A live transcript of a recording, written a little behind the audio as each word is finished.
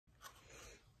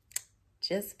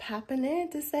Just popping in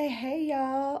to say hey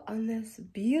y'all on this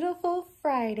beautiful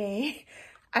Friday.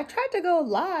 I tried to go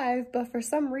live, but for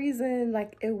some reason,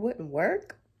 like, it wouldn't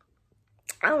work.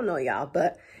 I don't know y'all,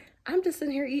 but I'm just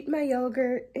in here eating my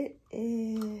yogurt. It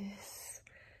is,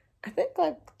 I think,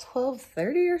 like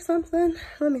 12:30 or something.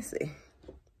 Let me see.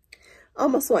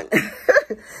 Almost 1.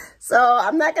 So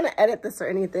I'm not gonna edit this or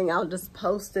anything. I'll just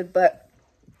post it, but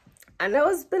I know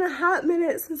it's been a hot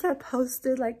minute since I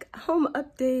posted like home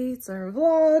updates or a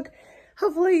vlog.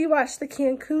 Hopefully you watched the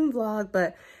Cancun vlog,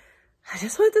 but I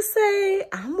just wanted to say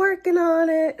I'm working on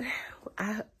it.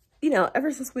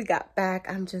 Ever since we got back,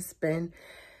 I've just been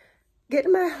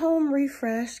getting my home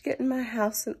refreshed, getting my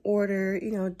house in order,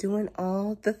 doing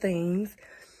all the things.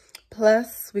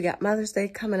 Plus, we got Mother's Day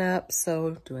coming up,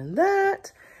 so doing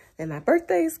that. And my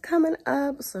birthday's coming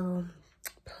up, so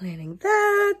planning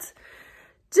that.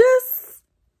 Just,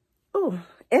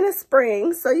 in the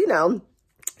spring. So,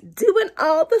 doing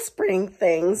all the spring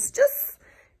things. Just,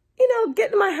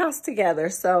 getting my house together.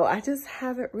 So I just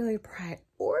haven't really prioritized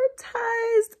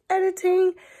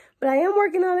editing. But I am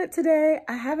working on it today.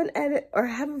 I have a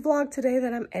vlog today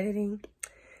that I'm editing.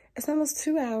 It's almost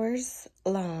 2 hours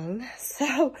long.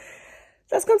 So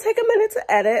that's going to take a minute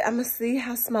to edit. I'm going to see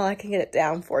how small I can get it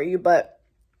down for you. But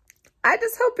I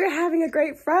just hope you're having a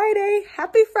great Friday.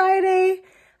 Happy Friday.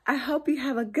 I hope you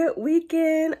have a good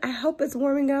weekend. I hope it's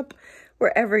warming up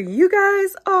wherever you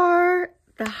guys are.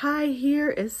 The high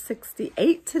here is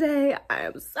 68 today. I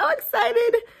am so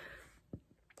excited.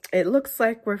 It looks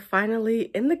like we're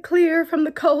finally in the clear from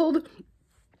the cold.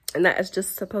 And that is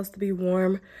just supposed to be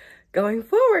warm going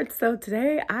forward. So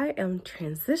today I am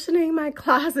transitioning my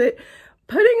closet,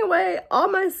 putting away all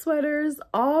my sweaters,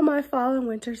 all my fall and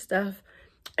winter stuff.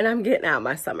 And I'm getting out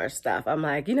my summer stuff. I'm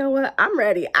like, you know what? I'm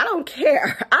ready. I don't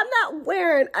care. I'm not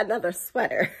wearing another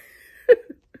sweater.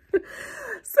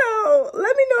 So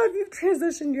let me know if you've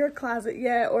transitioned your closet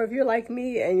yet, or if you're like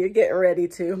me and you're getting ready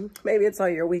to. Maybe it's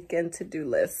on your weekend to-do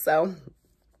list. So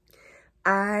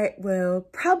I will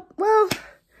I'm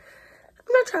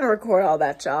not trying to record all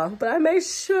that, y'all, but I made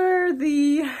sure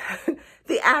the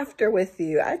after with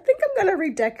you. I think I'm going to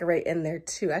redecorate in there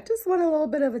too. I just want a little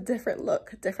bit of a different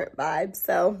look, different vibe.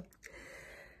 So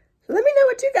let me know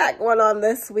what you got going on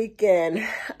this weekend.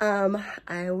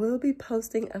 I will be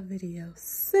posting a video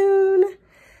soon.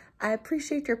 I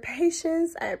appreciate your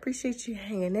patience. I appreciate you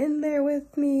hanging in there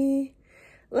with me.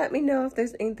 Let me know if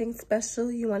there's anything special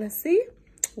you want to see.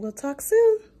 We'll talk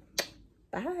soon.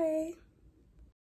 Bye.